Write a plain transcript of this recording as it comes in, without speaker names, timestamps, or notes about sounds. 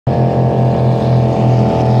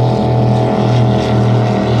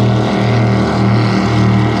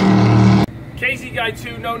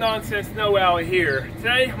to NoNonsenseKnowHow here.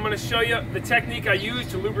 Today I'm going to show you the technique I use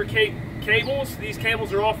to lubricate cables. These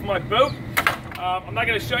cables are off my boat. I'm not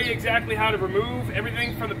going to show you exactly how to remove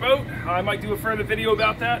everything from the boat. I might do a further video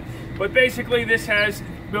about that. But basically this has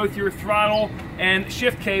both your throttle and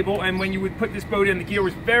shift cable, and when you would put this boat in, the gear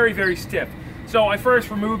was very, very stiff. So I first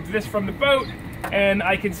removed this from the boat, and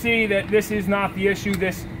I can see that this is not the issue.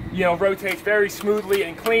 This, rotates very smoothly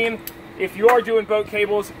and clean. If you are doing boat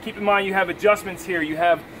cables, keep in mind you have adjustments here. You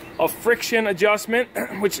have a friction adjustment,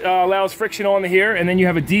 which allows friction on here, and then you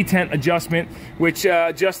have a detent adjustment, which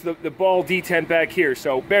adjusts the ball detent back here.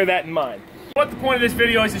 So bear that in mind. What the point of this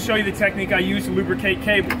video is to show you the technique I use to lubricate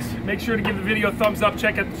cables. Make sure to give the video a thumbs up,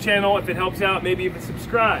 check out the channel if it helps out, maybe even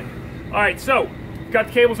subscribe. Alright, so got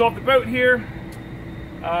the cables off the boat here.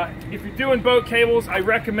 If you're doing boat cables, I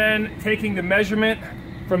recommend taking the measurement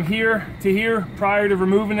from here to here prior to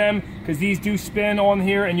removing them, because these do spin on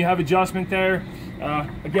here and you have adjustment there.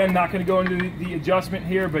 Again, not going to go into the adjustment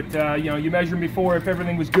here, but you measure them before. If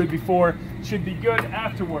everything was good before, it should be good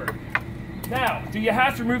afterward. Now, do you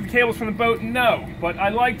have to remove the cables from the boat? No, but I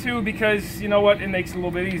like to, because you know what, it makes it a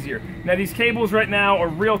little bit easier. Now these cables right now are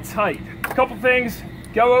real tight. A couple things.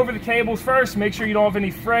 Go over the cables first, make sure you don't have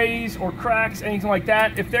any frays or cracks, anything like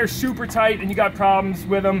that. If they're super tight and you got problems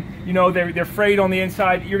with them, they're frayed on the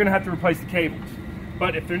inside, you're gonna have to replace the cables.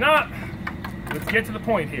 But if they're not, let's get to the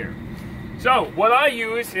point here. So what I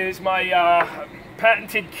use is my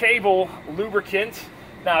patented cable lubricant.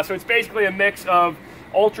 So it's basically a mix of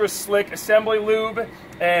ultra slick assembly lube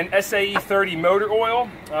and SAE 30 motor oil.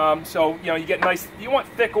 You get nice, you want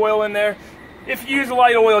thick oil in there. If you use a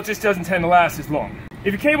light oil, it just doesn't tend to last as long.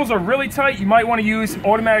 If your cables are really tight, you might want to use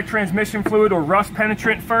automatic transmission fluid or rust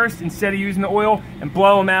penetrant first instead of using the oil, and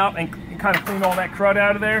blow them out and kind of clean all that crud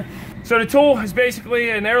out of there. So the tool is basically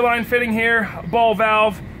an airline fitting here, a ball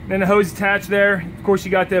valve, then the hose attached there. Of course, you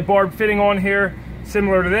got the barb fitting on here,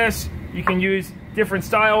 similar to this. You can use different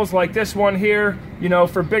styles like this one here,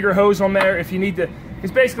 for bigger hose on there if you need to. Because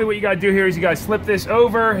basically what you got to do here is you got to slip this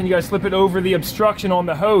over, and you got to slip it over the obstruction on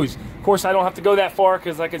the hose. Of course, I don't have to go that far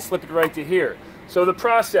because I can slip it right to here. So the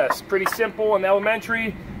process, pretty simple and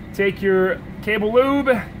elementary. Take your cable lube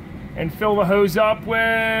and fill the hose up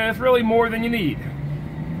with really more than you need.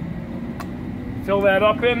 Fill that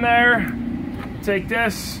up in there. Take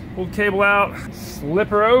this, pull the cable out, slip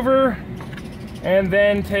her over, and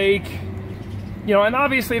then take, and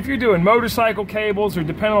obviously if you're doing motorcycle cables, or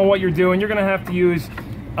depending on what you're doing, you're gonna have to use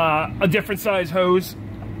a different size hose.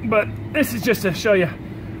 But this is just to show you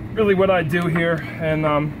really what I do here, and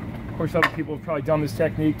of course other people have probably done this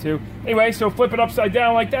technique too. Anyway, so flip it upside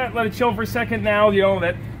down like that, let it chill for a second. Now,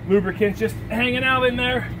 that lubricant's just hanging out in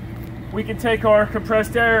there. We can take our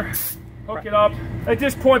compressed air, hook it up. At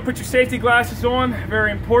this point, put your safety glasses on,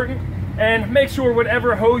 very important, and make sure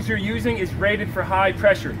whatever hose you're using is rated for high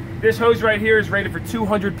pressure. This hose right here is rated for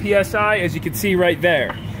 200 PSI, as you can see right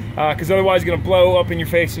there, because otherwise it's going to blow up in your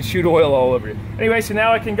face and shoot oil all over you. Anyway, so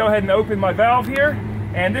now I can go ahead and open my valve here,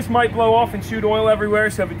 and this might blow off and shoot oil everywhere,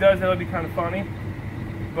 so if it does, that'll be kind of funny.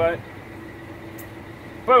 But,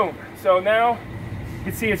 boom. So now, you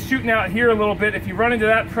can see it's shooting out here a little bit. If you run into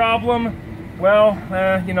that problem, well,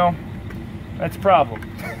 that's a problem.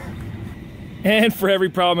 And for every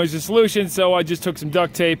problem, there's a solution, so I just took some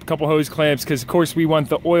duct tape, a couple hose clamps, because of course we want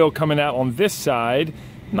the oil coming out on this side,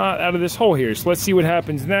 not out of this hole here. So let's see what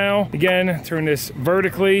happens now. Again, turn this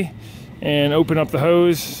vertically and open up the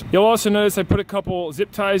hose. You'll also notice I put a couple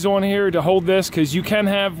zip ties on here to hold this, because you can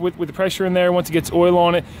have, with the pressure in there, once it gets oil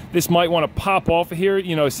on it, this might want to pop off of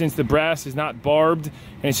here, since the brass is not barbed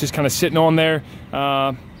and it's just kind of sitting on there.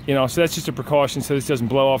 So that's just a precaution so this doesn't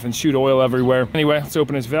blow off and shoot oil everywhere. Anyway, let's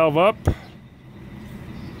open this valve up.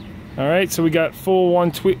 All right, so we got full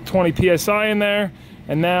 120 PSI in there,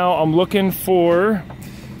 and now I'm looking for,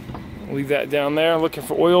 leave that down there, I'm looking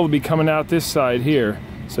for oil to be coming out this side here.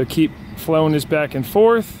 So keep flowing this back and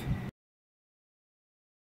forth.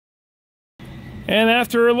 And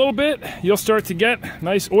after a little bit, you'll start to get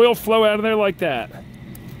nice oil flow out of there like that.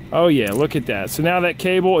 Oh yeah, look at that. So now that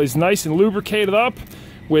cable is nice and lubricated up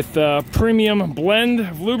with a premium blend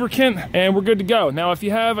of lubricant, and we're good to go. Now, if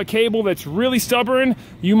you have a cable that's really stubborn,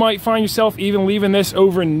 you might find yourself even leaving this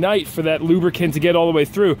overnight for that lubricant to get all the way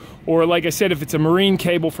through. Or like I said, if it's a marine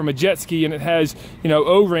cable from a jet ski and it has,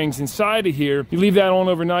 O-rings inside of here, you leave that on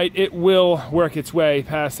overnight, it will work its way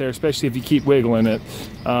past there, especially if you keep wiggling it.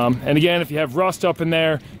 And again, if you have rust up in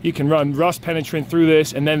there, you can run rust penetrant through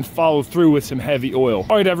this and then follow through with some heavy oil.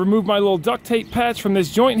 All right, I've removed my little duct tape patch from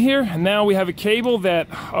this joint here, and now we have a cable that,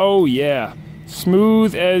 oh yeah,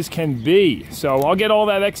 smooth as can be. So I'll get all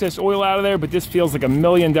that excess oil out of there, but this feels like $1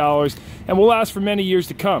 million and will last for many years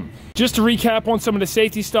to come. Just to recap on some of the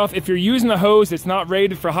safety stuff, if you're using a hose that's not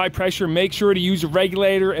rated for high pressure, make sure to use a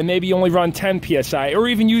regulator and maybe only run 10 psi, or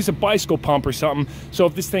even use a bicycle pump or something, so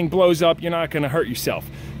if this thing blows up, you're not going to hurt yourself.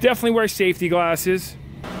 Definitely wear safety glasses.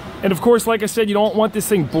 And of course, like I said, you don't want this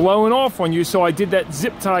thing blowing off on you, so I did that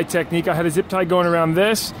zip tie technique. I had a zip tie going around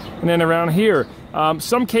this and then around here.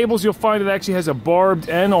 Some cables you'll find it actually has a barbed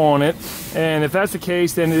end on it, and if that's the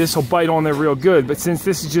case, then this will bite on there real good. But since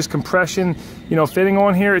this is just compression, you know, fitting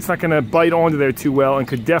on here, it's not going to bite onto there too well and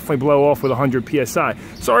could definitely blow off with 100 psi.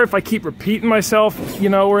 Sorry if I keep repeating myself, you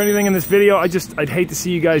know, or anything in this video. I'd hate to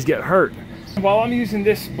see you guys get hurt. While I'm using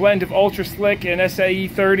this blend of Ultra Slick and SAE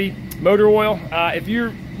 30 motor oil, if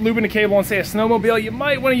you're lubing a cable on, say, a snowmobile, you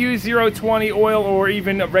might want to use 020 oil or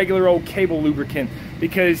even a regular old cable lubricant,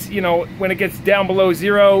 because, you know, when it gets down below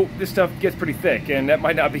zero, this stuff gets pretty thick, and that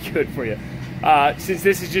might not be good for you. Since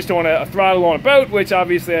this is just on a throttle on a boat, which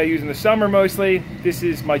obviously I use in the summer mostly, this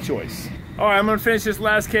is my choice. All right, I'm going to finish this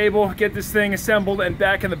last cable, get this thing assembled and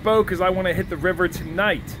back in the boat, because I want to hit the river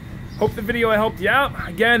tonight. Hope the video helped you out.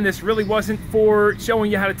 Again, this really wasn't for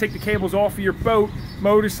showing you how to take the cables off of your boat,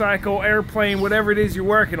 motorcycle, airplane, whatever it is you're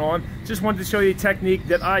working on. Just wanted to show you a technique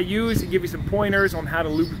that I use and give you some pointers on how to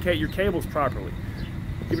lubricate your cables properly.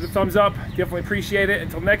 Give it a thumbs up. Definitely appreciate it.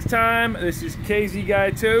 Until next time, this is KZ Guy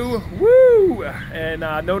 2. Woo! And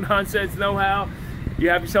No Nonsense Know How. You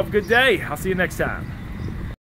have yourself a good day. I'll see you next time.